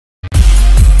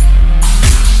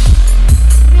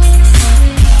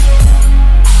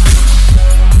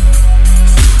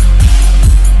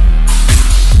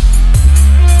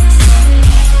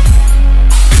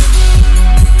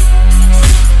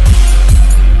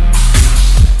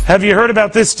Have you heard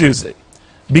about this doozy?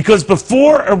 Because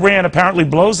before Iran apparently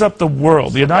blows up the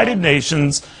world, the United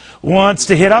Nations wants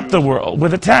to hit up the world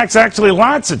with a tax, actually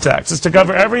lots of taxes, to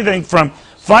cover everything from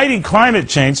fighting climate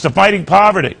change to fighting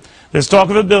poverty. There's talk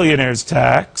of a billionaire's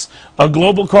tax, a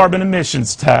global carbon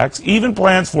emissions tax, even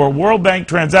plans for a World Bank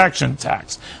transaction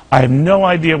tax. I have no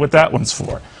idea what that one's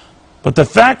for. But the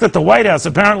fact that the White House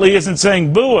apparently isn't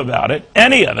saying boo about it,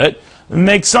 any of it,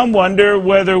 makes some wonder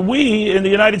whether we in the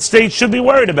United States should be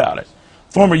worried about it.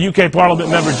 Former UK Parliament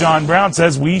member John Brown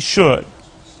says we should.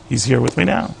 He's here with me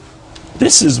now.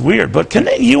 This is weird, but can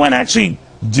the UN actually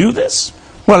do this?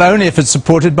 Well, only if it's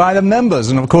supported by the members.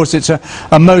 And, of course, it's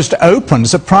a most open,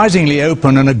 surprisingly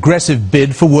open and aggressive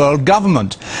bid for world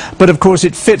government. But, of course,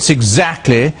 it fits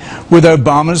exactly with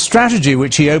Obama's strategy,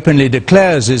 which he openly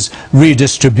declares is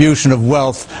redistribution of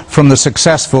wealth from the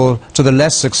successful to the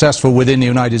less successful within the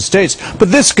United States.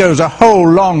 But this goes a whole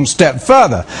long step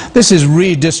further. This is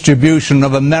redistribution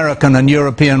of American and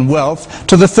European wealth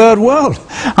to the third world.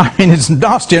 I mean, it's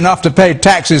nasty enough to pay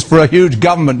taxes for a huge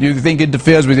government you think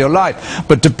interferes with your life.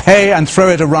 But to pay and throw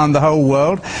it around the whole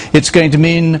world, it's going to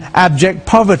mean abject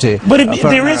poverty. But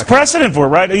there is precedent for it,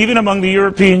 right? Even among the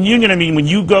European Union. I mean, when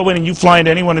you go in and you fly into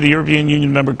any one of the European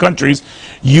Union member countries,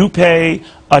 you pay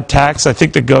a tax, I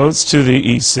think, that goes to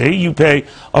the EC. You pay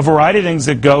a variety of things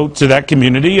that go to that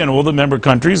community and all the member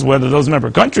countries, whether those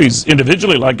member countries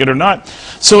individually like it or not.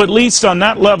 So at least on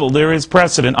that level, there is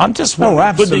precedent. I'm just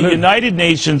wondering, could the United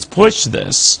Nations push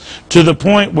this to the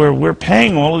point where we're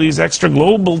paying all of these extra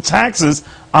global taxes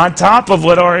on top of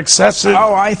what are excessive country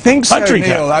taxes? Oh, I think so,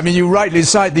 Neil. I mean, you rightly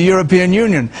cite the European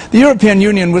Union. The European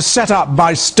Union was set up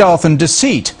by stealth and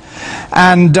deceit.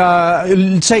 And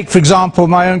take, for example,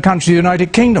 my own country, the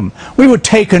United Kingdom. We were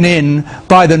taken in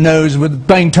by the nose with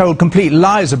being told complete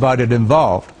lies about it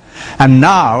involved. And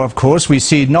now, of course, we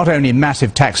see not only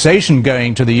massive taxation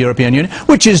going to the European Union,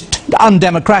 which is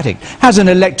undemocratic, has an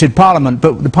elected parliament,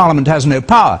 but the parliament has no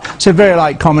power. So very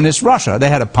like communist Russia. They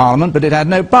had a parliament, but it had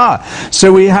no power.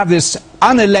 So we have this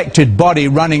unelected body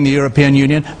running the European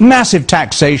Union, massive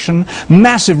taxation,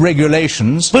 massive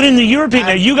regulations. But in the European,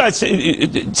 now you guys,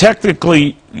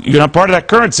 technically, you're not part of that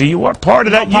currency, you are part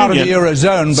of that union. Part of the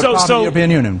Eurozone, but part of the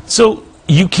European Union. So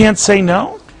you can't say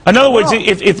no? In other words,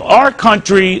 if our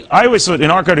country, I always thought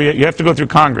in our country you have to go through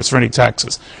Congress for any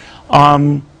taxes.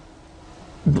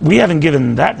 We haven't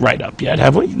given that right up yet,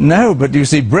 have we? No, but you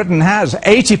see, Britain has.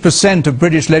 80% of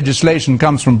British legislation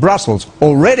comes from Brussels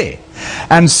already.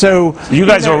 And so... You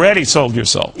guys already sold your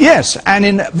soul. Yes, and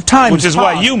in times Which is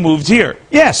why you moved here.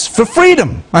 Yes, for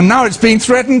freedom. And now it's being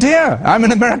threatened here. I'm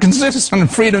an American citizen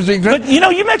and freedom's being threatened. But, you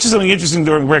know, you mentioned something interesting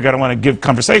during break. I don't want to give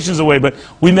conversations away, but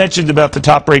we mentioned about the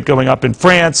top rate going up in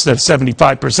France, that's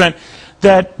 75%.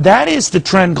 That is the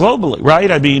trend globally, right?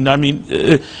 I mean,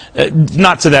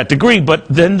 not to that degree, but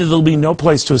then there'll be no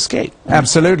place to escape.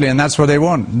 Absolutely, and that's what they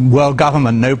want. World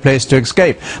government, no place to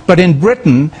escape. But in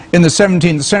Britain, in the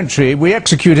 17th century, we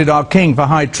executed our king for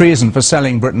high treason for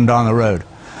selling Britain down the road.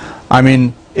 I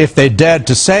mean, if they dared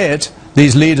to say it,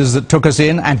 these leaders that took us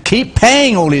in and keep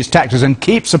paying all these taxes and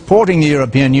keep supporting the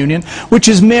European Union, which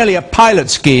is merely a pilot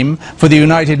scheme for the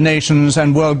United Nations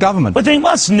and world government. But they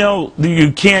must know that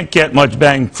you can't get much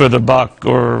bang for the buck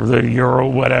or the euro,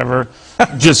 whatever,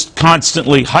 just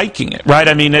constantly hiking it, right?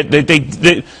 I mean,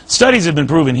 studies have been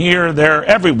proven here, there,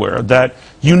 everywhere, that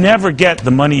you never get the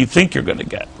money you think you're going to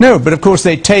get. No, but of course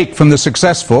they take from the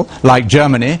successful, like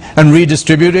Germany, and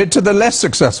redistribute it to the less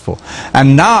successful.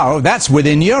 And now that's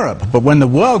within Europe. But when the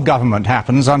world government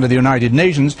happens under the United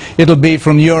Nations, it'll be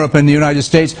from Europe and the United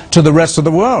States to the rest of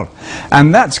the world.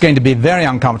 And that's going to be very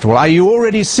uncomfortable. You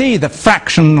already see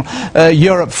the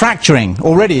Europe fracturing.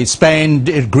 Already Spain,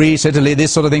 Greece, Italy,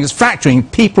 this sort of thing is fracturing.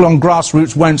 People on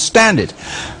grassroots won't stand it.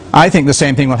 I think the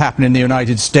same thing will happen in the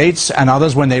United States and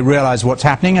others when they realize what's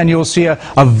happening, and you'll see a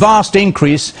vast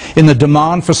increase in the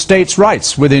demand for states'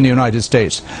 rights within the United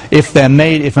States. If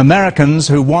Americans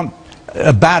who want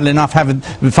badly enough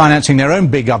financing their own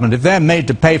big government, if they're made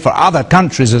to pay for other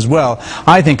countries as well,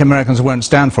 I think Americans won't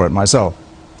stand for it myself.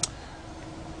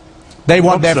 They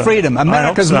want their freedom.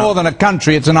 America's more than a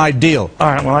country, it's an ideal. All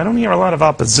right, well, I don't hear a lot of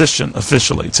opposition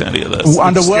officially to any of this.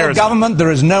 Under world government, there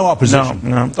is no opposition.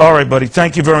 No. All right, buddy,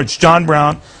 thank you very much. John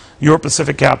Brown, your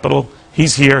Pacific capital,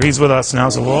 he's here, he's with us now,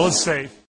 so all is safe.